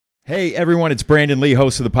Hey everyone, it's Brandon Lee,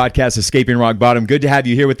 host of the podcast Escaping Rock Bottom. Good to have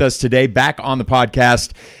you here with us today. Back on the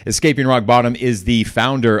podcast, Escaping Rock Bottom is the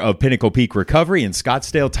founder of Pinnacle Peak Recovery in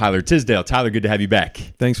Scottsdale, Tyler Tisdale. Tyler, good to have you back.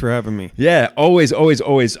 Thanks for having me. Yeah, always.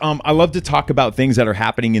 I love to talk about things that are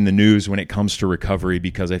happening in the news when it comes to recovery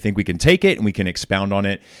because I think we can take it and we can expound on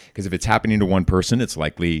it. Because if it's happening to one person, it's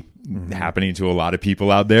likely happening to a lot of people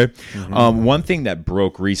out there. One thing that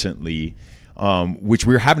broke recently, which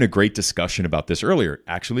we were having a great discussion about this earlier.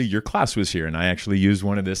 Actually, your class was here, and I actually used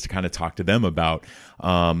one of this to kind of talk to them about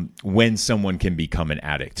when someone can become an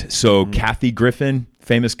addict. So Kathy Griffin,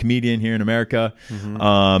 famous comedian here in America,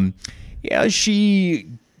 she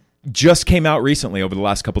just came out recently over the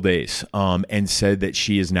last couple days and said that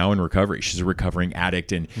she is now in recovery. She's a recovering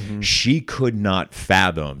addict, and she could not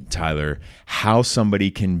fathom, Tyler, how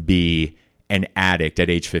somebody can be an addict at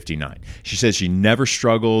age 59. She says she never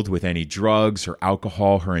struggled with any drugs or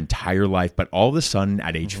alcohol her entire life, but all of a sudden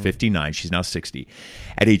at age 59, she's now 60.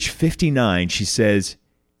 At age 59, she says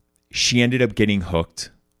she ended up getting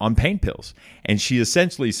hooked on pain pills. And she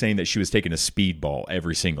essentially saying that she was taking a speedball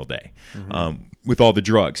every single day with all the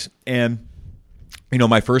drugs. And you know,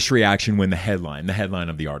 my first reaction when the headline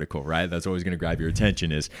of the article, right? That's always going to grab your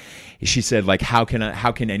attention is she said, like, how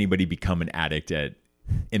can anybody become an addict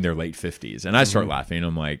in their late 50s? And I start laughing.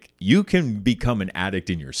 I'm like, you can become an addict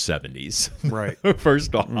in your 70s. Right.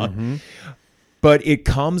 First off. But it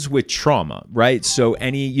comes with trauma, right? So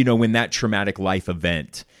when that traumatic life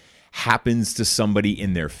event happens to somebody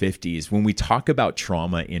in their 50s, when we talk about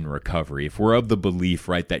trauma in recovery, if we're of the belief,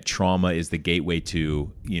 right, that trauma is the gateway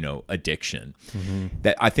to, addiction,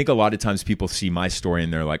 that I think a lot of times people see my story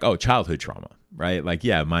and they're like, oh, childhood trauma, right? Like,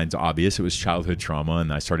 yeah, mine's obvious. It was childhood trauma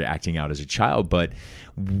and I started acting out as a child, but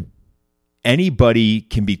anybody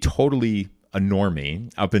can be totally a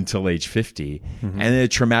normie up until age 50 and then a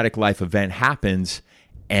traumatic life event happens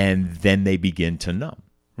and then they begin to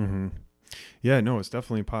numb. Yeah, no, it's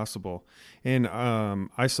definitely possible. And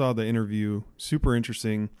I saw the interview, super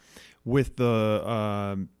interesting, with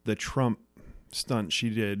the Trump stunt she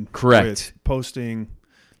did. Correct. With posting.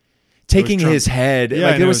 Taking his head.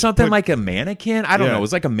 Yeah, like it was something put, like a mannequin. I don't know. It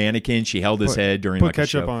was like a mannequin. She held his head during like a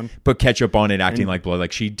show. Put ketchup on it, acting like blood,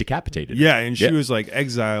 like she decapitated it. Yeah, and she was like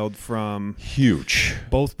exiled from huge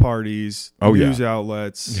both parties, news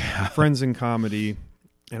outlets, Friends in Comedy.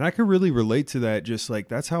 And I could really relate to that. Just like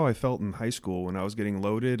that's how I felt in high school when I was getting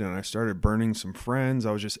loaded and I started burning some friends.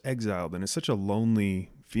 I was just exiled, and it's such a lonely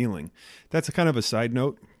feeling. That's a kind of a side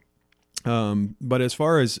note. But as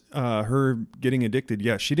far as her getting addicted,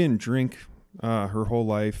 yeah, she didn't drink her whole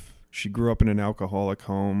life. She grew up in an alcoholic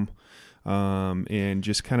home, and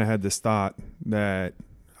just kind of had this thought that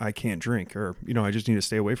I can't drink, or I just need to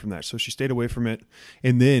stay away from that. So she stayed away from it,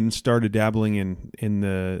 and then started dabbling in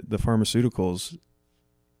the pharmaceuticals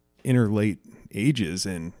in her late ages,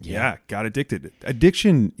 and got addicted.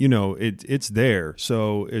 Addiction, it's there.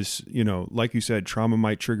 So is, like you said, trauma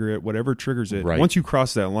might trigger it, whatever triggers it. Right. Once you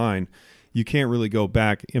cross that line, you can't really go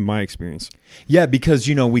back, in my experience. Yeah, because,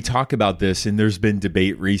 we talk about this, and there's been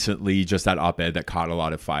debate recently, just that op-ed that caught a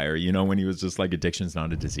lot of fire, when he was just like, addiction's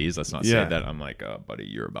not a disease. Let's not say that. I'm like, oh, buddy,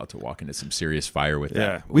 you're about to walk into some serious fire with that.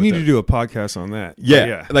 Yeah, we need to do a podcast on that.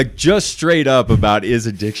 Yeah, like just straight up about is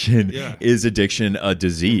addiction a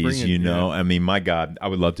disease, I mean, my God, I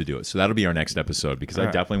would love to do it. So that'll be our next episode, because I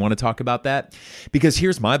definitely want to talk about that. Because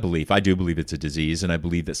here's my belief. I do believe it's a disease, and I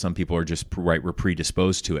believe that some people are just, we're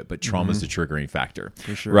predisposed to it, but trauma is the triggering factor.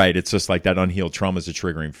 For sure. Right? It's just like that unhealed trauma is a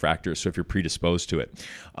triggering factor. So if you're predisposed to it,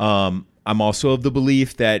 I'm also of the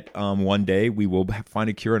belief that one day we will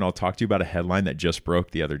find a cure, and I'll talk to you about a headline that just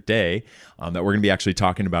broke the other day that we're going to be actually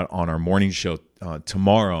talking about on our morning show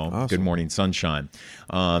tomorrow. Awesome. Good Morning Sunshine,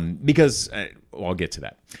 because I'll get to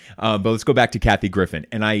that. But let's go back to Kathy Griffin.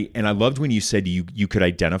 And I loved when you said you could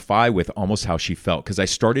identify with almost how she felt, because I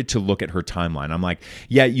started to look at her timeline. I'm like,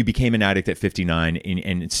 yeah, you became an addict at 59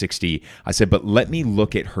 and 60. I said, but let me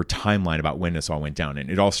look at her timeline about when this all went down. And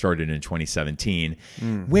it all started in 2017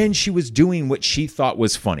 when she was doing what she thought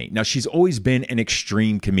was funny. Now, she's always been an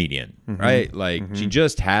extreme comedian, right? Like she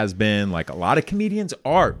just has been, like a lot of comedians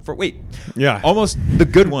are. Almost the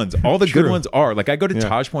good ones. All the good ones are. Like I go to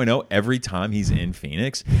Taj.0 every time he's in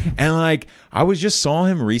Phoenix, and like I saw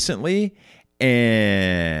him recently,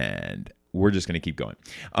 and we're just gonna keep going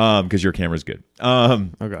because your camera's good.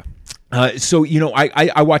 Okay. So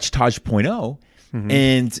I watched Taj.0,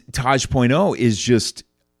 and Taj.0 is just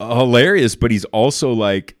hilarious, but he's also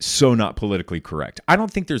like so not politically correct. I don't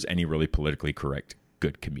think there's any really politically correct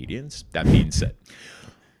good comedians. That being said,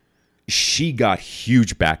 she got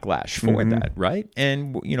huge backlash for that, right?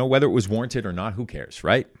 And whether it was warranted or not, who cares,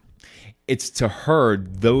 right? it's to her,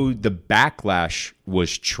 though the backlash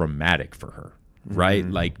was traumatic for her, right?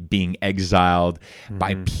 Like being exiled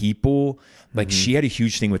by people. Like she had a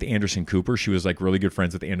huge thing with Anderson Cooper. She was like really good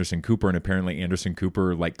friends with Anderson Cooper, and apparently Anderson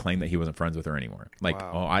Cooper like claimed that he wasn't friends with her anymore. Like,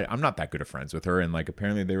 oh, I'm not that good of friends with her, and like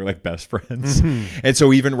apparently they were like best friends. And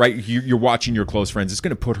so even you're watching your close friends, it's going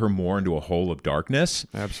to put her more into a hole of darkness.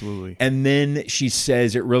 Absolutely. And then she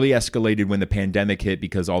says it really escalated when the pandemic hit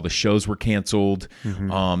because all the shows were canceled.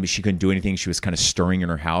 She couldn't do anything. She was kind of stirring in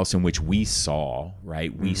her house, in which we saw,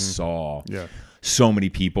 right? We saw. Yeah. So many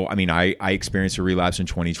people. I mean, I experienced a relapse in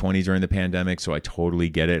 2020 during the pandemic, so I totally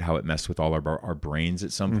get it, how it messed with all our brains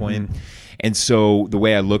at some point. And so the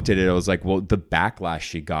way I looked at it, I was like, well, the backlash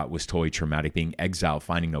she got was totally traumatic, being exiled,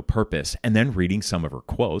 finding no purpose. And then reading some of her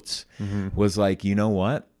quotes was like, you know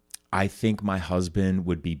what? I think my husband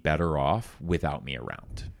would be better off without me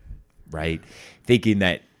around, right? Thinking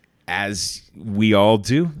that, as we all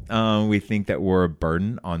do, we think that we're a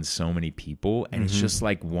burden on so many people, and it's just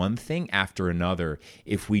like one thing after another.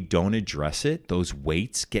 If we don't address it, those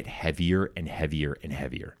weights get heavier and heavier and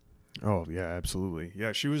heavier. Oh, yeah, absolutely.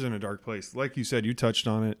 Yeah, she was in a dark place. Like you said, you touched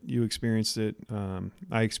on it. You experienced it.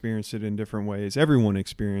 I experienced it in different ways. Everyone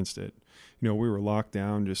experienced it. You know, we were locked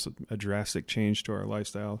down, just a drastic change to our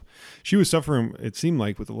lifestyle. She was suffering, it seemed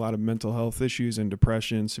like, with a lot of mental health issues and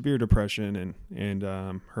depression, severe depression, and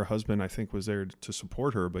her husband, I think, was there to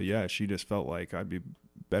support her. But yeah, she just felt like I'd be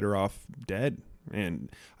better off dead. And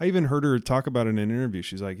I even heard her talk about it in an interview.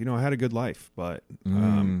 She's like, you know, I had a good life, but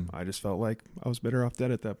I just felt like I was better off dead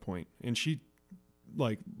at that point. And she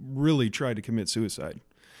like really tried to commit suicide,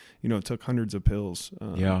 you know, took hundreds of pills.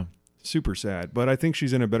 Yeah. Super sad, but I think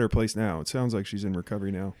she's in a better place now. It sounds like she's in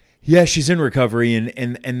recovery now. Yeah, she's in recovery,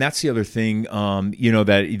 and that's the other thing, you know,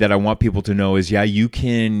 that I want people to know is, yeah, you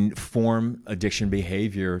can form addiction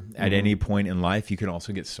behavior at any point in life. You can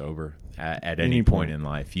also get sober at any point in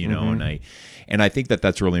life, you know, and I think that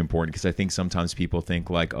that's really important, because I think sometimes people think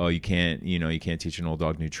like, oh, you can't teach an old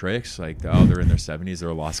dog new tricks. Like, oh, they're in their 70s, they're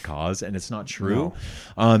a lost cause, and it's not true.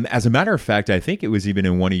 No. As a matter of fact, I think it was even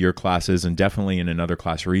in one of your classes, and definitely in another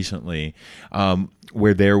class recently,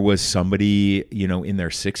 where there was somebody, you know, in their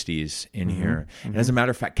 60s in here. And as a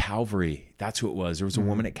matter of fact, Calvary, that's who it was. There was a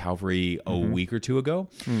woman at Calvary a week or two ago,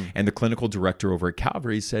 and the clinical director over at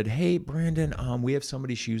Calvary said, hey, Brandon, we have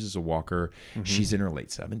somebody, she uses a walker. She's in her late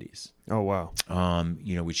 70s. Oh, wow.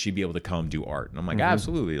 You know, would she be able to come do art? And I'm like,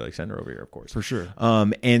 absolutely. Like, send her over here, of course. For sure.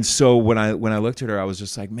 And so when I looked at her, I was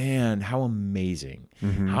just like, man, how amazing.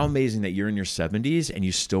 How amazing that you're in your 70s and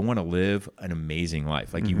you still want to live an amazing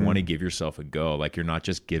life. Like, you want to give yourself a go. Like, you're not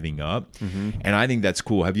just giving up. And I think that's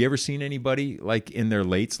cool. Have you ever seen anybody like in their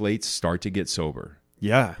lates start to get sober?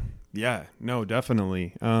 Yeah. Yeah, no,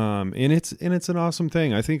 definitely. And it's an awesome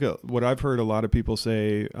thing. I think what I've heard a lot of people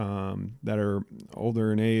say that are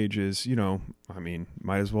older in age is, you know, I mean,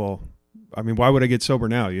 might as well. I mean, why would I get sober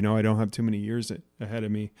now? You know, I don't have too many years ahead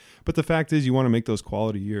of me. But the fact is, you want to make those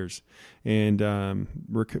quality years. And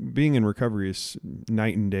being in recovery is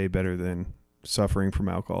night and day better than suffering from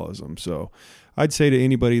alcoholism. So I'd say to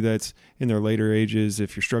anybody that's in their later ages,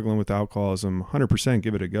 if you're struggling with alcoholism, 100%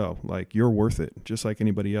 give it a go. Like, you're worth it, just like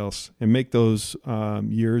anybody else. And make those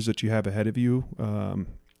years that you have ahead of you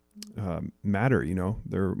matter. You know,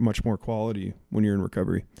 they're much more quality when you're in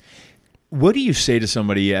recovery. What do you say to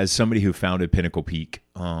somebody, as somebody who founded Pinnacle Peak,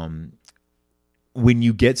 when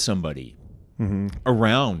you get somebody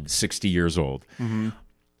around 60 years old?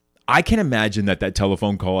 I can imagine that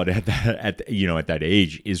telephone call at that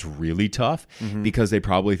age is really tough, because they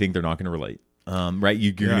probably think they're not going to relate. Right?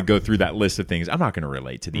 You're going to go through that list of things. I'm not going to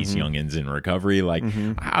relate to these youngins in recovery. Like,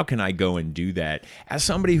 how can I go and do that? As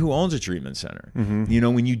somebody who owns a treatment center, you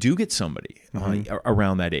know, when you do get somebody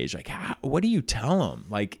around that age, like, what do you tell them?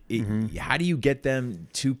 Like, how do you get them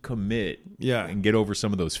to commit and get over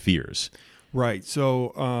some of those fears? Right.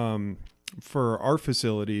 So, for our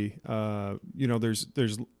facility, you know, there's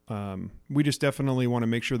we just definitely want to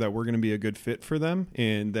make sure that we're going to be a good fit for them,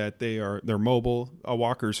 and that they're mobile. A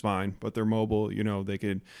walker's fine, but they're mobile. You know, they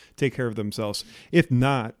could take care of themselves. If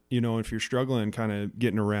not, you know, if you're struggling kind of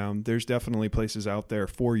getting around, there's definitely places out there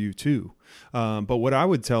for you too. But what I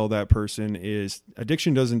would tell that person is,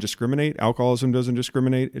 addiction doesn't discriminate. Alcoholism doesn't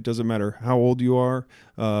discriminate. It doesn't matter how old you are,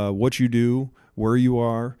 what you do, where you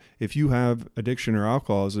are. If you have addiction or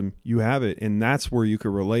alcoholism, you have it. And that's where you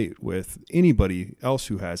can relate with anybody else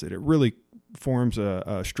who has it. It really forms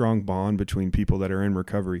a strong bond between people that are in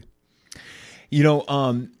recovery. You know,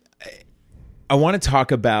 I want to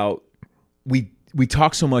talk about, we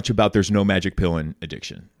talk so much about there's no magic pill in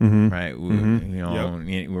addiction, right?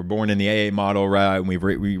 We're born in the AA model, right? And we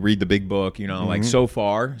read the big book, like so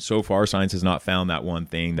far science has not found that one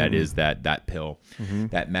thing that is that pill,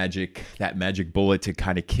 that magic bullet to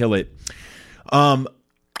kind of kill it.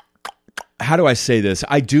 How do I say this?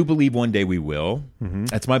 I do believe one day we will.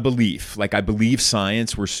 That's my belief. Like I believe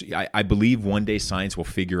science. I believe one day science will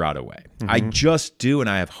figure out a way. I just do, and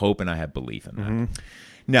I have hope and I have belief in that.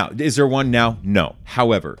 Now, is there one now? No.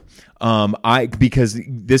 However, because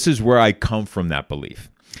this is where I come from, that belief.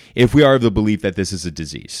 If we are of the belief that this is a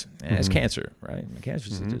disease, and it's cancer, right? Cancer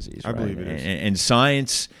is a disease, right? I believe it is. And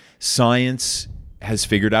science has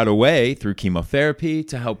figured out a way through chemotherapy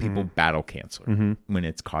to help people battle cancer when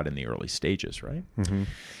it's caught in the early stages, right?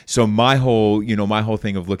 So my whole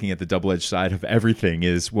thing of looking at the double-edged side of everything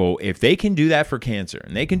is, well, if they can do that for cancer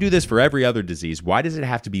and they can do this for every other disease, why does it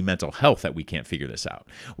have to be mental health that we can't figure this out?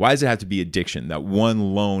 Why does it have to be addiction, that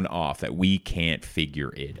one lone off that we can't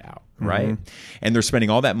figure it out? Right. And they're spending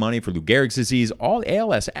all that money for Lou Gehrig's disease, all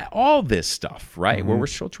ALS, all this stuff, right? Where we're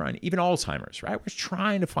still trying, even Alzheimer's, right? We're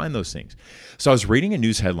trying to find those things. So I was reading a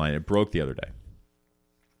news headline. It broke the other day.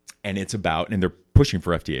 And it's about, and they're pushing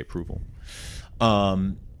for FDA approval,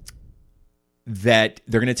 that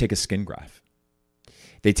they're going to take a skin graft.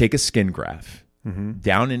 They take a skin graft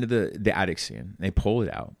down into the adduction. They pull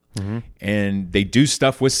it out. And they do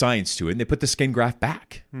stuff with science to it. And they put the skin graft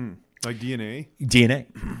back. Like DNA? DNA.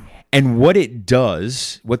 And what it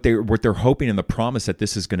does, what they're hoping and the promise that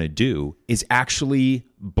this is going to do is actually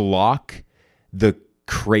block the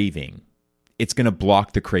craving. It's going to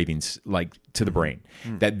block the cravings like to the brain.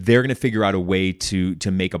 That they're going to figure out a way to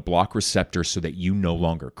make a block receptor so that you no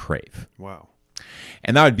longer crave. Wow.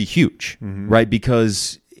 And that would be huge, right?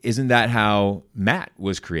 Because isn't that how Matt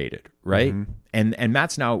was created, right? And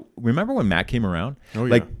Matt's now, remember when Matt came around? Oh,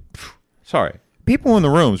 yeah. Sorry. People in the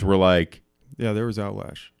rooms were like, yeah, there was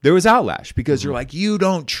outlash. There was outlash because you're like, you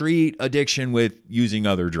don't treat addiction with using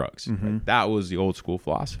other drugs. Right? That was the old school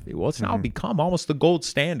philosophy. Well, it's now become almost the gold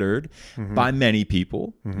standard by many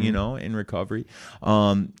people, in recovery,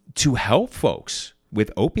 to help folks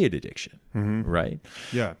with opiate addiction, right?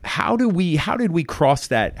 Yeah. How did we cross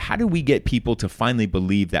that? How do we get people to finally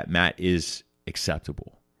believe that Matt is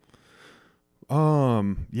acceptable?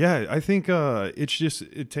 Yeah, I think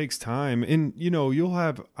it takes time, and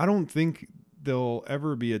I don't think there'll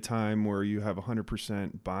ever be a time where you have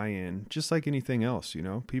 100% buy-in, just like anything else.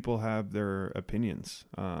 People have their opinions,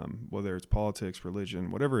 whether it's politics,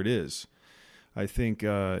 religion, whatever it is. I think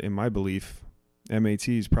in my belief, MAT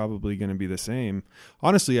is probably going to be the same.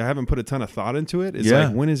 Honestly, I haven't put a ton of thought into it. It's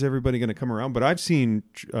like, when is everybody going to come around? But I've seen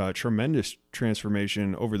tremendous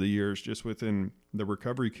transformation over the years just within the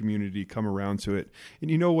recovery community come around to it.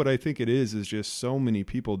 And what I think it is just so many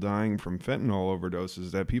people dying from fentanyl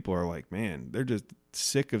overdoses that people are like, man, they're just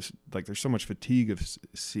sick of, like, there's so much fatigue of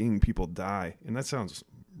seeing people die. And that sounds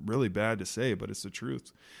really bad to say, but it's the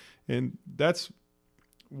truth. And that's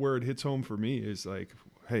where it hits home for me is like,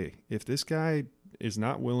 hey, if this guy is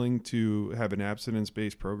not willing to have an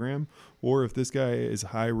abstinence-based program, or if this guy is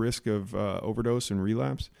high risk of overdose and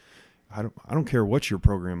relapse, I don't care what your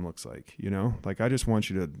program looks like, like I just want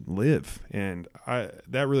you to live. And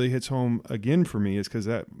that really hits home again for me is because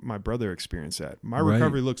my brother experienced that. My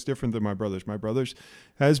recovery looks different than my brother's. My brother's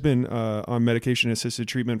has been on medication-assisted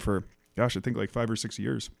treatment for, I think like 5 or 6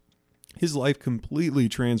 years. His life completely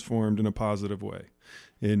transformed in a positive way.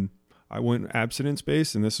 And I went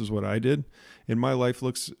abstinence-based, and this is what I did. And my life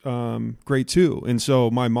looks great, too. And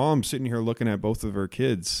so my mom's sitting here looking at both of her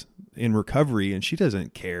kids in recovery, and she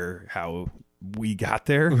doesn't care how we got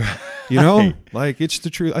there. Like, it's the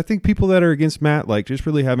truth. I think people that are against Matt, like, just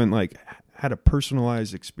really haven't, like, had a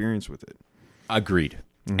personalized experience with it. Agreed.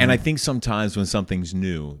 And I think sometimes when something's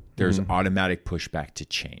new, there's automatic pushback to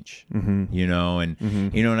change, and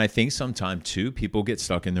I think sometimes too, people get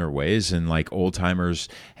stuck in their ways, and like old timers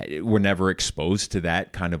were never exposed to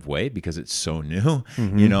that kind of way because it's so new,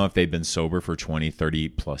 if they've been sober for 20, 30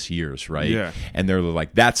 plus years, right? Yeah. And they're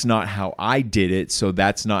like, that's not how I did it. So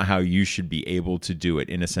that's not how you should be able to do it,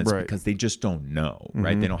 in a sense, because they just don't know,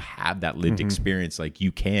 right? They don't have that lived experience. Like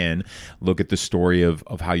you can look at the story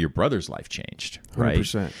of how your brother's life changed, right?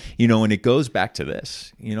 100%. And it goes back to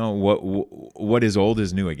this, what is old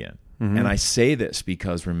is new again. And I say this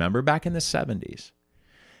because remember back in the 70s,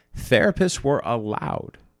 therapists were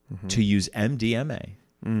allowed to use MDMA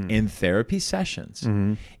in therapy sessions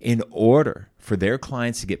in order for their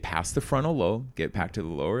clients to get past the frontal lobe, get back to the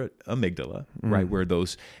lower amygdala, right, where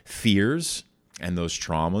those fears and those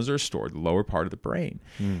traumas are stored, the lower part of the brain,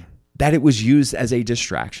 that it was used as a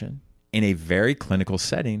distraction. in a very clinical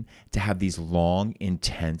setting to have these long,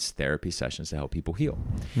 intense therapy sessions to help people heal.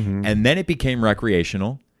 And then it became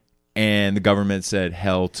recreational. And the government said,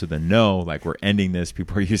 hell to the no, like we're ending this.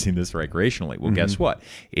 People are using this recreationally. Well, guess what?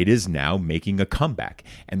 It is now making a comeback.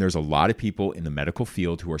 And there's a lot of people in the medical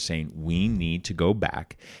field who are saying we need to go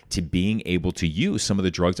back to being able to use some of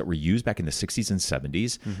the drugs that were used back in the 60s and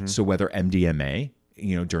 70s. So whether MDMA,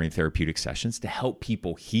 during therapeutic sessions to help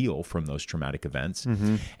people heal from those traumatic events,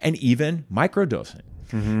 and even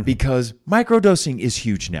microdosing, because microdosing is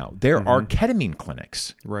huge now. There are ketamine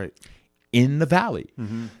clinics. Right. In the Valley.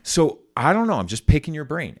 So I don't know. I'm just picking your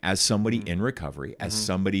brain as somebody in recovery, as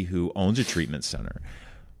somebody who owns a treatment center.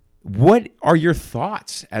 What are your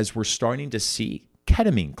thoughts as we're starting to see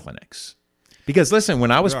ketamine clinics? Because listen, when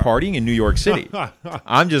I was partying in New York City,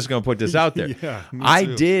 I'm just going to put this out there. I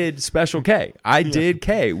did Special K. I did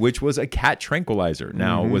K, which was a cat tranquilizer.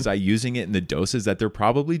 Now, was I using it in the doses that they're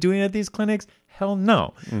probably doing at these clinics? Hell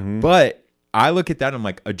no. But I look at that and I'm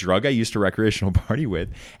like, a drug I used to recreational party with,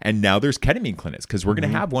 and now there's ketamine clinics, because we're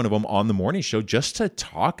going to have one of them on the morning show just to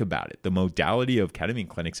talk about it, the modality of ketamine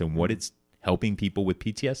clinics and what it's helping people with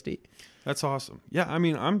PTSD. That's awesome. Yeah, I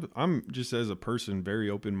mean, I'm just as a person very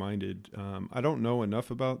open-minded. I don't know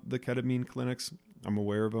enough about the ketamine clinics. I'm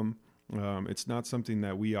aware of them. It's not something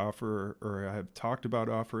that we offer or have talked about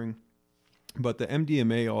offering. But the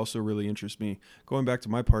MDMA also really interests me. Going back to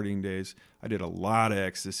my partying days, I did a lot of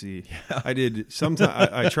ecstasy. Yeah. I did sometimes.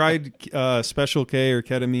 I tried Special K or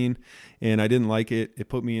ketamine, and I didn't like it. It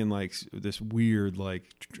put me in like this weird, like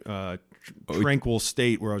tranquil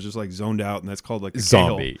state where I was just like zoned out, and that's called like a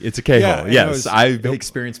zombie. K-hole. It's a K-hole. Yes, I've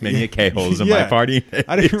experienced many K-holes in my party.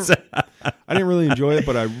 I didn't really enjoy it,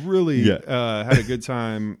 but I really had a good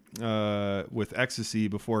time with ecstasy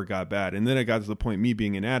before it got bad. And then it got to the point, me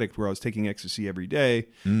being an addict, where I was taking ecstasy every day,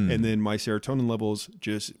 and then my serotonin levels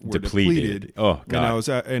just were depleted. Oh, God. And I was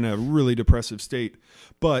in a really depressive state.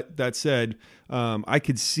 But that said, I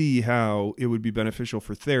could see how it would be beneficial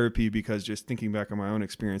for therapy, because just thinking back on my own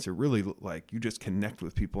experience, it really, like, you just connect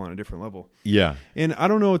with people on a different level. Yeah. And I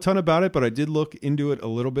don't know a ton about it, but I did look into it a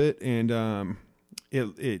little bit. And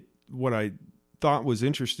what I thought was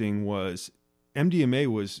interesting was MDMA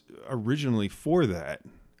was originally for that.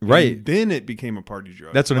 Right. And then it became a party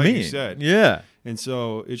drug. That's what I mean. You said. Yeah. And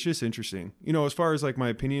so it's just interesting. As far as like my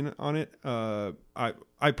opinion on it,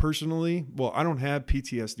 I personally, I don't have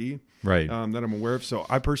PTSD, right, that I'm aware of. So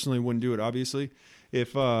I personally wouldn't do it. Obviously,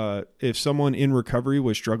 if someone in recovery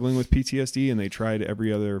was struggling with PTSD and they tried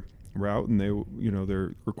every other route and they,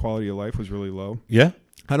 their quality of life was really low. Yeah.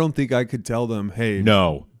 I don't think I could tell them, hey,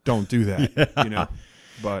 no, don't do that.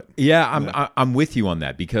 But I'm with you on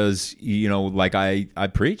that, because like I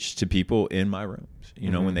preach to people in my rooms,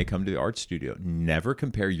 when they come to the art studio, never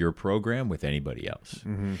compare your program with anybody else,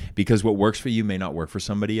 because what works for you may not work for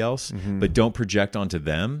somebody else, but don't project onto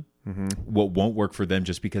them what won't work for them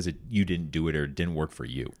just because you didn't do it or it didn't work for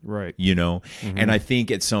you. Right. And I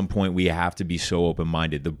think at some point we have to be so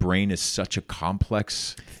open-minded. The brain is such a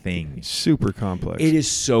complex thing. Super complex. It is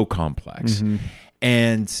so complex.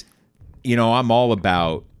 And I'm all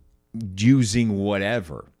about using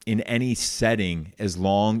whatever in any setting as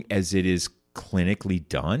long as it is clinically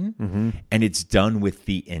done and it's done with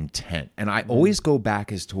the intent. And I always go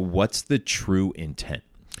back as to what's the true intent.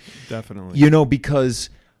 Definitely.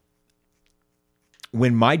 Because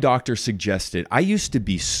when my doctor suggested, I used to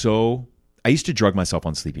drug myself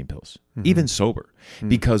on sleeping pills, even sober,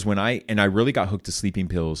 because when I really got hooked to sleeping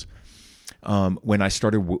pills when I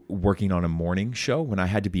started working on a morning show, when I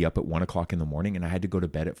had to be up at 1 o'clock in the morning and I had to go to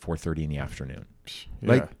bed at 4:30 in the afternoon.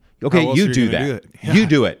 Like, okay, you do that. Yeah. You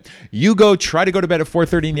do it. You try to go to bed at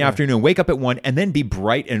 4:30 in the afternoon, wake up at 1, and then be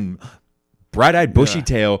bright and bright-eyed,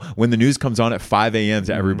 bushy-tail when the news comes on at 5 a.m.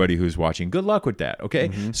 to everybody who's watching. Good luck with that,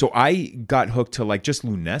 okay? So I got hooked to like just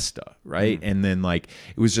Lunesta, right? And then like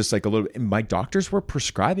it was just like a little. My doctors were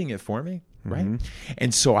prescribing it for me, right?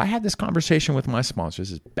 And so I had this conversation with my sponsors.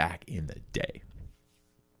 This is back in the day,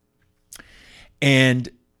 and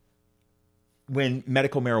when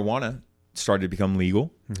medical marijuana started to become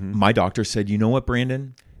legal, my doctor said, "You know what,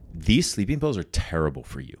 Brandon? These sleeping pills are terrible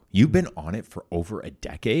for you. You've been on it for over a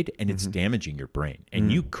decade and it's damaging your brain.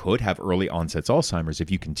 And you could have early onset Alzheimer's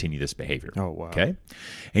if you continue this behavior." Oh, wow. Okay.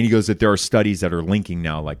 And he goes that there are studies that are linking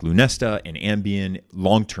now like Lunesta and Ambien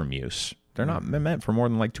long-term use, They're not meant for more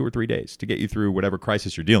than like 2 or 3 days to get you through whatever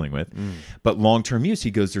crisis you're dealing with. But long-term use,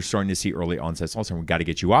 he goes, they're starting to see early onset Alzheimer's. We've got to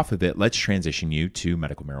get you off of it. Let's transition you to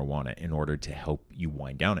medical marijuana in order to help you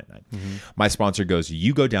wind down at night. My sponsor goes,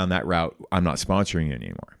 you go down that route. I'm not sponsoring you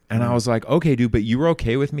anymore. And I was like, okay, dude, but you were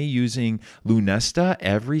okay with me using Lunesta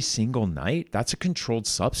every single night? That's a controlled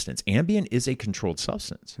substance. Ambien is a controlled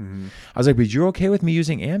substance. I was like, but you're okay with me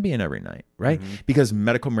using Ambien every night, right? Because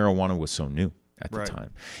medical marijuana was so new at the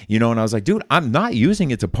time, and I was like, dude, I'm not using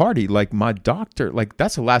it to party. Like my doctor, like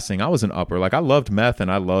that's the last thing. I was an upper. Like I loved meth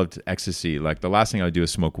and I loved ecstasy. Like the last thing I would do is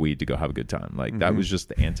smoke weed to go have a good time. Like that was just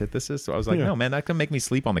the antithesis. So I was like, no, man, that can make me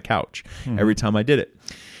sleep on the couch every time I did it.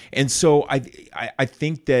 And so I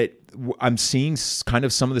think that I'm seeing kind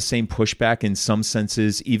of some of the same pushback in some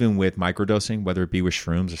senses, even with microdosing, whether it be with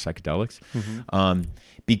shrooms or psychedelics,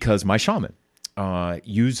 because my shaman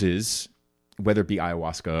uses, whether it be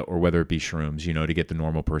ayahuasca or whether it be shrooms, to get the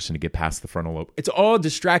normal person to get past the frontal lobe. It's all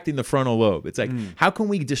distracting the frontal lobe. It's like, how can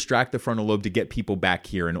we distract the frontal lobe to get people back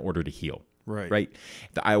here in order to heal? Right.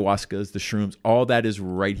 The ayahuascas, the shrooms, all that is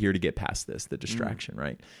right here to get past this, the distraction,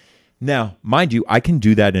 right? Now, mind you, I can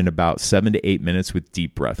do that in about 7 to 8 minutes with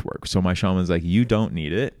deep breath work. So my shaman's like, you don't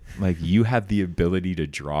need it. Like you have the ability to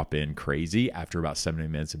drop in crazy after about 7 to 8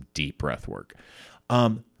 minutes of deep breath work.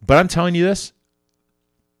 But I'm telling you this,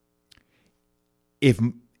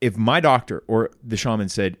 if my doctor or the shaman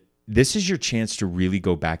said, this is your chance to really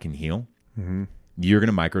go back and heal, you're going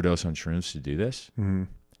to microdose on shrooms to do this,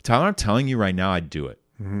 Tyler, I'm telling you right now, I'd do it.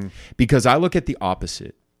 Because I look at the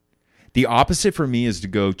opposite. The opposite for me is to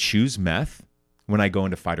go choose meth when I go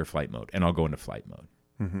into fight or flight mode, and I'll go into flight mode,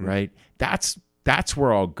 right? That's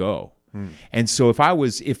where I'll go. And so if I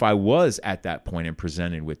was at that point and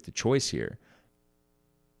presented with the choice here,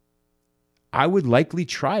 I would likely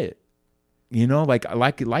try it. Like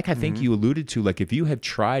I think you alluded to, like if you have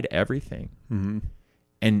tried everything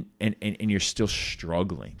and you're still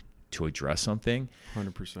struggling to address something,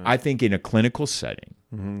 100%. I think in a clinical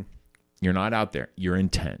setting, you're not out there, you're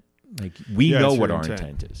intent. Like we know what our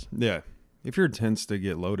intent is. Yeah. If your intent's to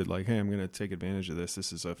get loaded, like, hey, I'm going to take advantage of this.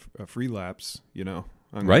 This is a free lapse, I'm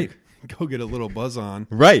right. Go get a little buzz on.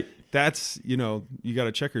 Right. That's, you got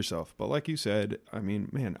to check yourself. But like you said, I mean,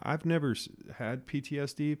 man, I've never had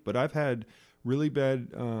PTSD, but I've had really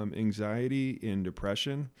bad anxiety and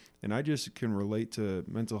depression. And I just can relate to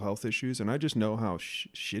mental health issues. And I just know how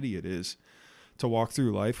shitty it is to walk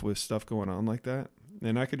through life with stuff going on like that.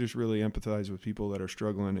 And I could just really empathize with people that are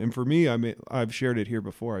struggling. And for me, I've shared it here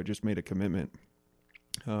before. I just made a commitment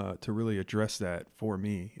to really address that for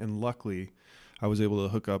me. And luckily, I was able to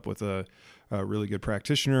hook up with a really good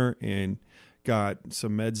practitioner and got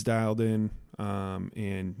some meds dialed in.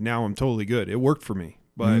 And now I'm totally good. It worked for me.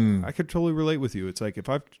 But I could totally relate with you. It's like if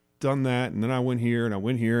I've done that and then I went here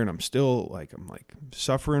and I'm still like, I'm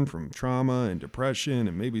suffering from trauma and depression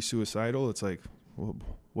and maybe suicidal. It's like, well,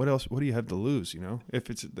 what else? What do you have to lose?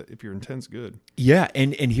 If your intent's good. Yeah.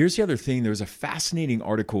 And here's the other thing. There's a fascinating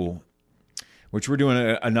article, which we're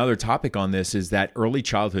doing another topic on this, is that early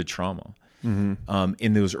childhood trauma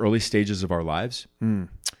in those early stages of our lives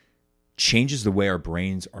changes the way our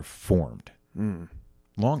brains are formed. Long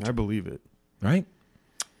term. I believe it. Right?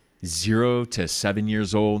 0 to 7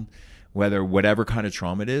 years old, whatever kind of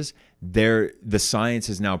trauma it is, the science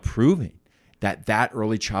is now proving that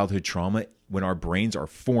early childhood trauma, when our brains are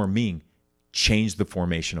forming, change the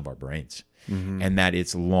formation of our brains, and that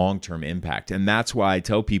it's long-term impact. And that's why I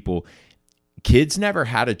tell people, kids never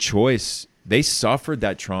had a choice. They suffered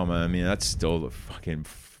that trauma. I mean, that's still the fucking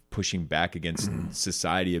pushing back against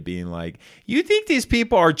society of being like, you think these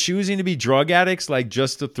people are choosing to be drug addicts like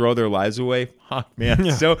just to throw their lives away? Fuck, man.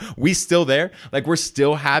 Yeah. So we still there? Like we're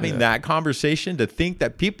still having that conversation to think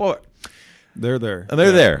that people they're there.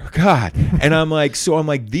 They're there. God. And I'm like,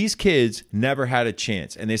 these kids never had a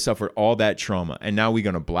chance and they suffered all that trauma. And now we're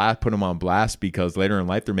going to put them on blast because later in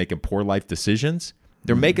life they're making poor life decisions.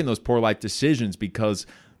 They're making those poor life decisions because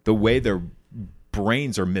the way their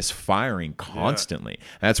brains are misfiring constantly.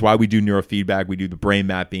 That's why we do neurofeedback. We do the brain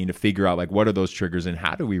mapping to figure out like what are those triggers and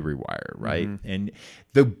how do we rewire, right? And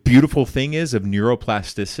the beautiful thing is of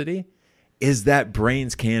neuroplasticity is that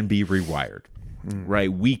brains can be rewired.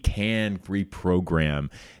 Right? We can reprogram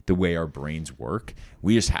the way our brains work.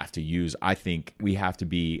 We just have to I think we have to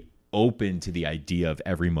be open to the idea of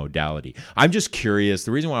every modality. I'm just curious.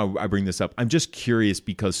 The reason why I bring this up, I'm just curious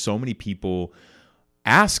because so many people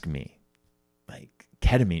ask me like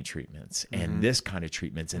ketamine treatments and this kind of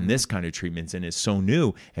treatments and this kind of treatments, and it's so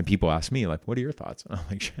new. And people ask me like, what are your thoughts? And I'm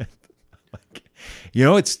like, shit.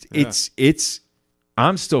 It's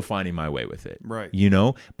I'm still finding my way with it. Right.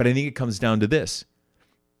 But I think it comes down to this.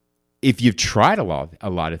 if you've tried a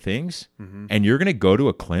lot of things and you're going to go to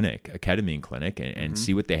a clinic, a ketamine clinic, and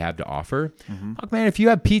see what they have to offer, look, man, if you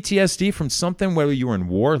have PTSD from something, whether you were in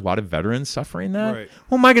war, a lot of veterans suffering that, Right.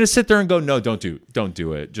 well, am I going to sit there and go, no, don't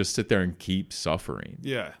do it. Just sit there and keep suffering.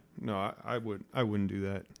 Yeah. No, I wouldn't do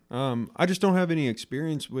that. I just don't have any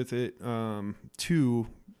experience with it to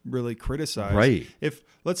really criticize. Right. If,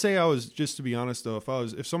 let's say I was, just to be honest though,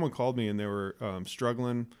 if someone called me and they were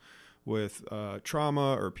struggling with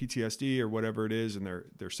trauma or PTSD or whatever it is, and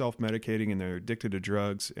they're self-medicating and they're addicted to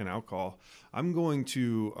drugs and alcohol, I'm going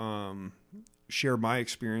to share my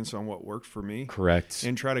experience on what worked for me. Correct.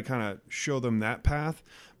 And try to kind of show them that path.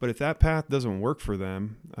 But if that path doesn't work for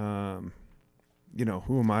them,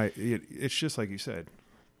 who am I? It's just like you said.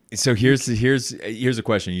 So here's a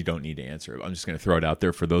question you don't need to answer. I'm just going to throw it out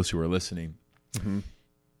there for those who are listening.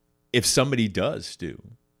 If somebody does do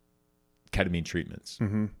ketamine treatments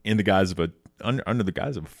in the guise of under the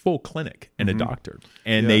guise of a full clinic and a doctor,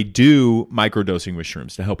 and they do microdosing with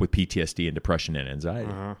shrooms to help with PTSD and depression and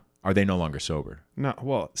anxiety, are they no longer sober? No.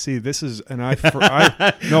 Well, see, this is, and I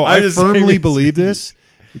firmly believe this.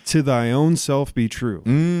 To thy own self be true.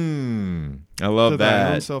 I love that. To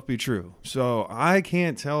thy own self be true. So I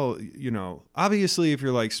can't tell, obviously if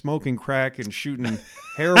you're like smoking crack and shooting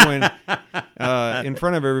heroin in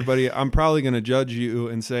front of everybody, I'm probably going to judge you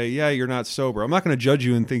and say, yeah, you're not sober. I'm not going to judge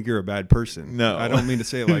you and think you're a bad person. No. I don't mean to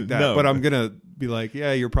say it like that. No. But I'm going to be like,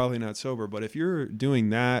 yeah, you're probably not sober. But if you're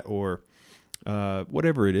doing that or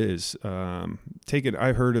whatever it is, I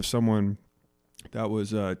heard of someone that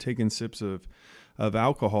was taking sips of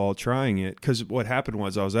alcohol, trying it, because what happened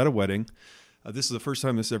was I was at a wedding. This is the first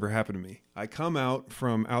time this ever happened to me. I come out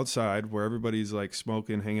from outside where everybody's like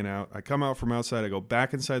smoking, hanging out. I come out from outside. I go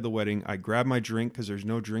back inside the wedding. I grab my drink because there's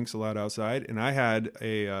no drinks allowed outside, and I had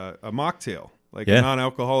a mocktail, like a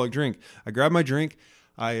non-alcoholic drink. I grab my drink.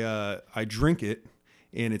 I drink it,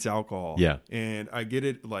 and it's alcohol. Yeah, and I get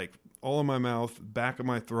it like all in my mouth, back of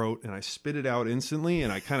my throat, and I spit it out instantly,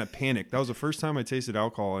 and I kind of panicked. That was the first time I tasted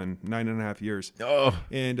alcohol in 9.5 years. Oh,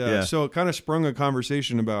 and so it kind of sprung a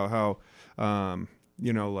conversation about how,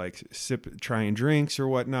 trying drinks or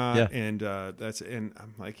whatnot. Yeah. And and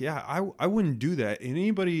I'm like, yeah, I wouldn't do that. And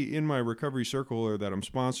anybody in my recovery circle or that I'm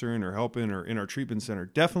sponsoring or helping or in our treatment center,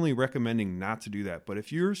 definitely recommending not to do that. But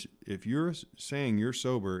if you're saying you're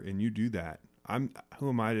sober and you do that, who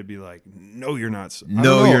am I to be like, no, you're not.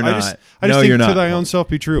 No, you're not. I just think to thy own self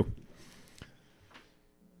be true.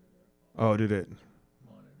 Oh, did it?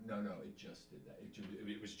 No, it just did that.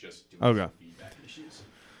 It was just doing some feedback issues.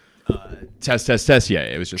 Test. Yeah,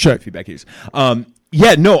 it was just Check. feedback issues.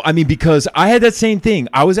 Because I had that same thing.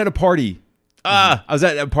 I was at a party. I was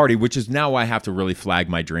at a party, which is now I have to really flag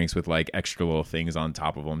my drinks with like extra little things on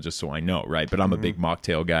top of them just so I know, right? But I'm a big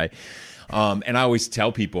mocktail guy. And I always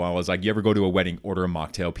tell people, I was like, you ever go to a wedding, order a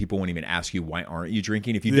mocktail, people won't even ask you, why aren't you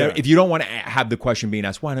drinking? If you don't want to have the question being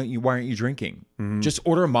asked, why aren't you drinking? Just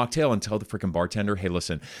order a mocktail and tell the freaking bartender, hey,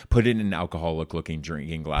 listen, put it in an alcoholic looking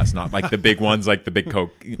drinking glass, not like the big ones, like the big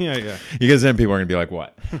Coke. Yeah. Because then people are going to be like,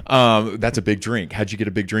 what? That's a big drink. How'd you get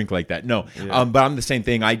a big drink like that? No. Yeah. But I'm the same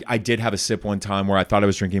thing. I did have a sip one time where I thought I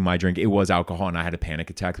was drinking my drink. It was alcohol and I had a panic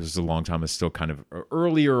attack. This was a long time. I was still kind of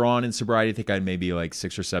earlier on in sobriety. I think I had maybe like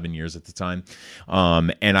 6 or 7 years at the time.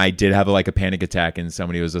 And I did have a panic attack, and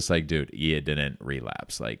somebody was just like, dude, it didn't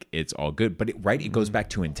relapse. Like, it's all good. But it goes back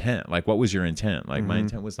to intent. Like, what was your intent? Like, my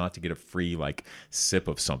intent was not to get a free sip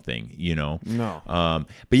of something, No.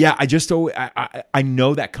 But yeah, I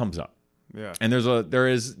know that comes up. Yeah. And there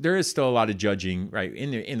is still a lot of judging, right,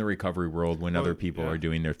 in the recovery world when other people are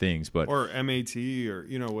doing their things, but or MAT or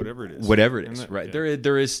whatever it is. Whatever it is, right? Yeah.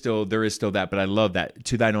 There is still that, but I love that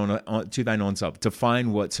to thine own self, to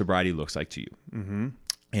find what sobriety looks like to you.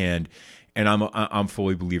 And I'm a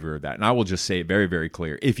fully believer of that. And I will just say it very, very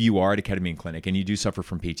clear. If you are at a ketamine clinic and you do suffer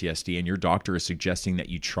from PTSD and your doctor is suggesting that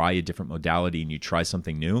you try a different modality and you try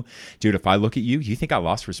something new, dude, if I look at you, you think I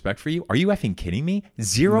lost respect for you? Are you effing kidding me?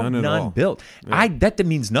 Zero, none built. Yeah. That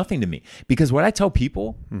means nothing to me, because what I tell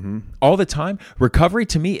people all the time, recovery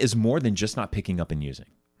to me is more than just not picking up and using.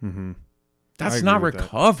 That's not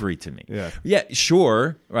recovery to me. Yeah,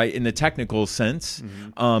 sure, right, in the technical sense.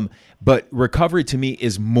 But recovery to me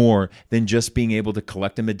is more than just being able to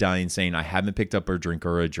collect a medallion saying, I haven't picked up a drink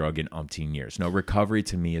or a drug in umpteen years. No, recovery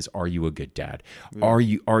to me is, are you a good dad? Yeah. Are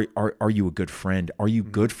you a good friend? Are you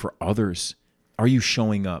good for others? Are you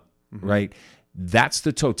showing up, right? That's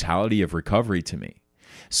the totality of recovery to me.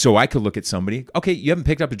 So I could look at somebody, okay, you haven't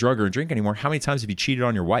picked up a drug or a drink anymore. How many times have you cheated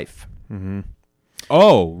on your wife?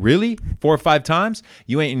 Oh, really? 4 or 5 times?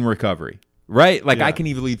 You ain't in recovery. Right? Like Yeah. I can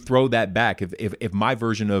easily throw that back. If my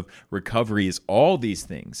version of recovery is all these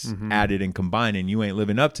things added and combined and you ain't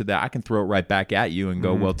living up to that, I can throw it right back at you and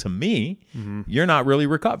go, well, to me, you're not really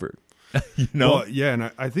recovered. You know? Well, yeah,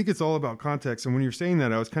 and I think it's all about context. And when you're saying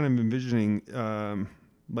that, I was kind of envisioning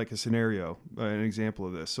like a scenario, an example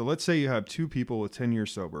of this. So let's say you have two people with 10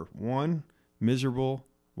 years sober. One, miserable,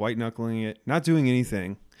 white-knuckling it, not doing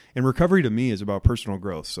anything. And recovery to me is about personal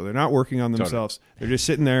growth. So they're not working on themselves. Totally. They're just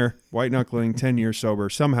sitting there, white-knuckling, 10 years sober,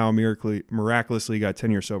 somehow miraculously got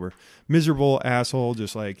 10 years sober. Miserable asshole,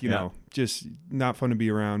 just like, you know, just not fun to be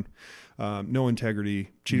around. No integrity,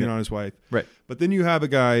 cheating on his wife. Right. But then you have a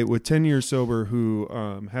guy with 10 years sober who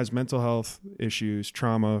has mental health issues,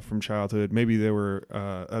 trauma from childhood. Maybe they were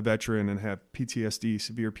a veteran and have PTSD,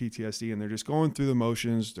 severe PTSD, and they're just going through the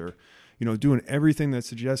motions. They're, you know, doing everything that's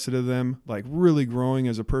suggested of them, like really growing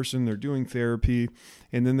as a person. They're doing therapy,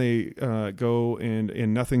 and then they go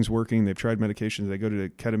and nothing's working. They've tried medications. They go to the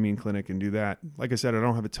ketamine clinic and do that. Like I said, I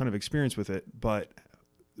don't have a ton of experience with it, but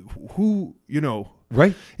who, you know,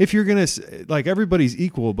 right? If you're going to, like, everybody's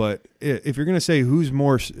equal, but if you're going to say who's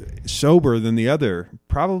more sober than the other,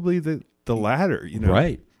 probably the latter, you know?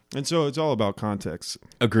 Right. And so it's all about context.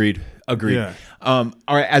 Agreed. Yeah. All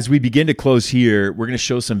right. As we begin to close here, we're going to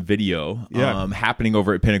show some video happening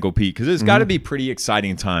over at Pinnacle Peak, because it's got to be pretty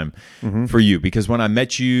exciting time for you. Because when I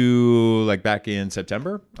met you, like back in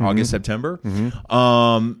September, August, September,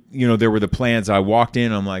 you know, there were the plans. I walked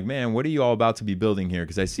in. I'm like, man, what are you all about to be building here?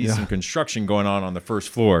 Because I see some construction going on the first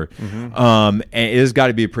floor. And it has got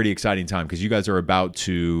to be a pretty exciting time because you guys are about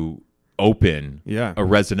to open a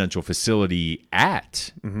residential facility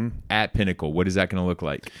at Pinnacle. What is that going to look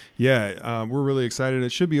like? Yeah, we're really excited.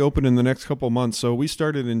 It should be open in the next couple months. So we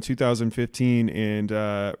started in 2015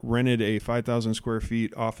 and rented a 5,000 square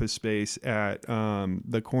feet office space at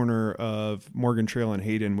the corner of Morgan Trail and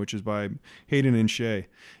Hayden, which is by Hayden and Shea.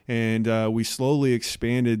 And we slowly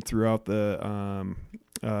expanded throughout the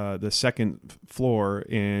second floor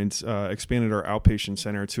and expanded our outpatient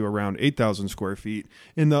center to around 8,000 square feet.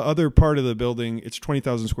 In the other part of the building, it's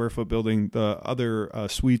 20,000 square foot building. The other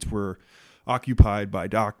suites were occupied by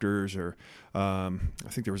doctors or I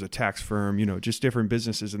think there was a tax firm, you know, just different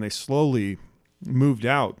businesses, and they slowly moved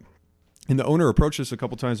out. And the owner approached us a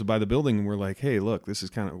couple times to buy the building, and we're like, hey, look, this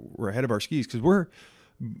is we're ahead of our skis because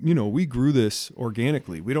we grew this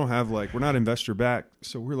organically. We don't have we're not investor backed.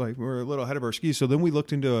 So we're a little ahead of our skis. So then we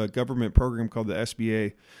looked into a government program called the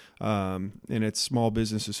SBA, and it's Small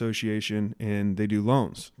Business Association, and they do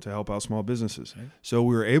loans to help out small businesses. Okay. So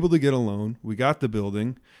we were able to get a loan. We got the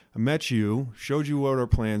building. I met you, showed you what our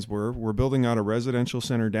plans were. We're building out a residential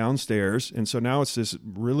center downstairs. And so now it's this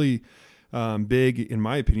really big, in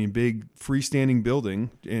my opinion, big freestanding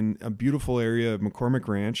building in a beautiful area of McCormick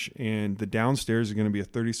Ranch. And the downstairs is going to be a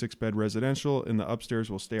 36-bed residential, and the upstairs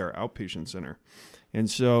will stay our outpatient center. And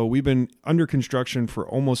so we've been under construction for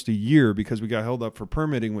almost a year because we got held up for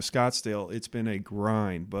permitting with Scottsdale. It's been a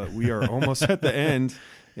grind, but we are almost at the end.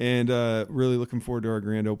 And really looking forward to our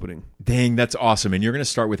grand opening. Dang, that's awesome. And you're going to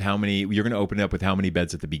start with you're going to open it up with how many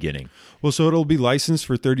beds at the beginning? Well, so it'll be licensed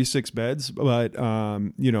for 36 beds, but,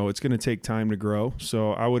 it's going to take time to grow.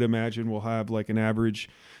 So I would imagine we'll have an average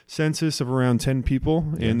census of around 10 people,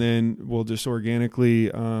 and then we'll just organically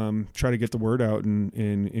try to get the word out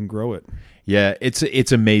and grow it. Yeah,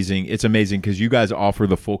 it's amazing. It's amazing because you guys offer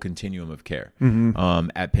the full continuum of care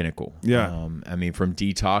at Pinnacle. Yeah. I mean, from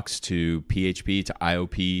detox to PHP to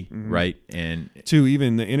IOP, right? And to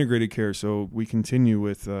even the integrated care. So we continue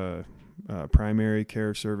with primary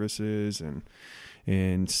care services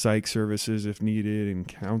and psych services if needed, and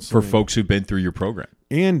counseling for folks who've been through your program.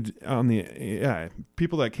 And on the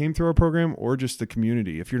people that came through our program, or just the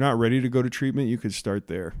community. If you're not ready to go to treatment, you could start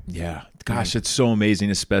there. Yeah, gosh, it's so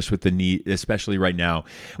amazing, especially right now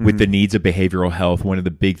with the needs of behavioral health. One of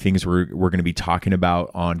the big things we're going to be talking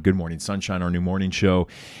about on Good Morning Sunshine, our new morning show,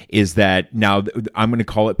 is that now I'm going to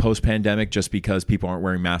call it post-pandemic, just because people aren't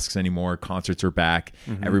wearing masks anymore. Concerts are back.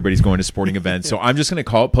 Everybody's going to sporting events. So I'm just going to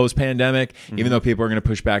call it post-pandemic, even though people are going to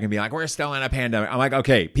push back and be like, we're still in a pandemic. I'm like,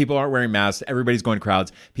 okay, people aren't wearing masks. Everybody's going to crowds.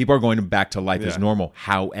 People are going back to life as normal.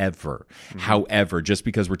 However, just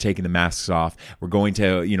because we're taking the masks off, we're going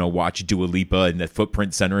to, watch Dua Lipa in the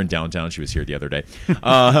Footprint Center in downtown. She was here the other day.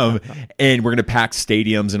 And we're going to pack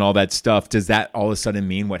stadiums and all that stuff. Does that all of a sudden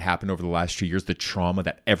mean what happened over the last 2 years, the trauma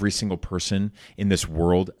that every single person in this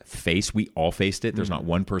world faced? We all faced it. There's not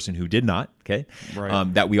one person who did not, okay?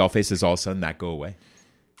 Right. That we all faced, does all of a sudden that go away?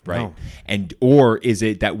 Right. No. Or is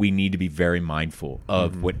it that we need to be very mindful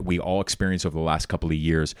of what we all experience over the last couple of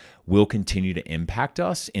years will continue to impact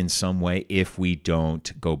us in some way if we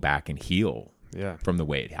don't go back and heal? from the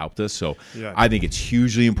way it helped us. So Yeah. I think it's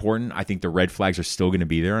hugely important. I think the red flags are still going to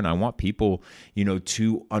be there, and I want people,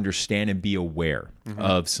 to understand and be aware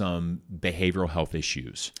of some behavioral health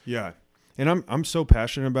issues. Yeah. And I'm so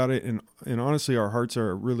passionate about it, and honestly, our hearts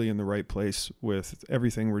are really in the right place with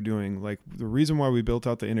everything we're doing. Like, the reason why we built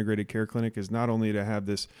out the integrated care clinic is not only to have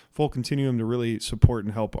this full continuum to really support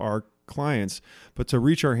and help our clients, but to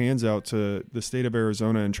reach our hands out to the state of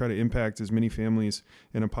Arizona and try to impact as many families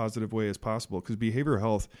in a positive way as possible, because behavioral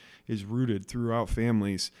health is rooted throughout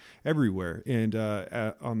families everywhere. And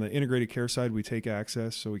on the integrated care side, we take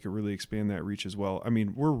access so we can really expand that reach as well. I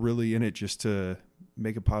mean, we're really in it just to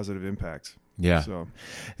make a positive impact. Yeah. So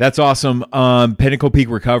that's awesome. Pinnacle Peak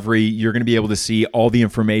Recovery, you're going to be able to see all the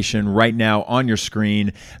information right now on your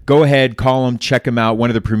screen. Go ahead, call them, check them out. One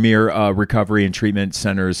of the premier recovery and treatment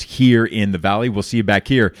centers here in the Valley. We'll see you back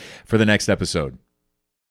here for the next episode.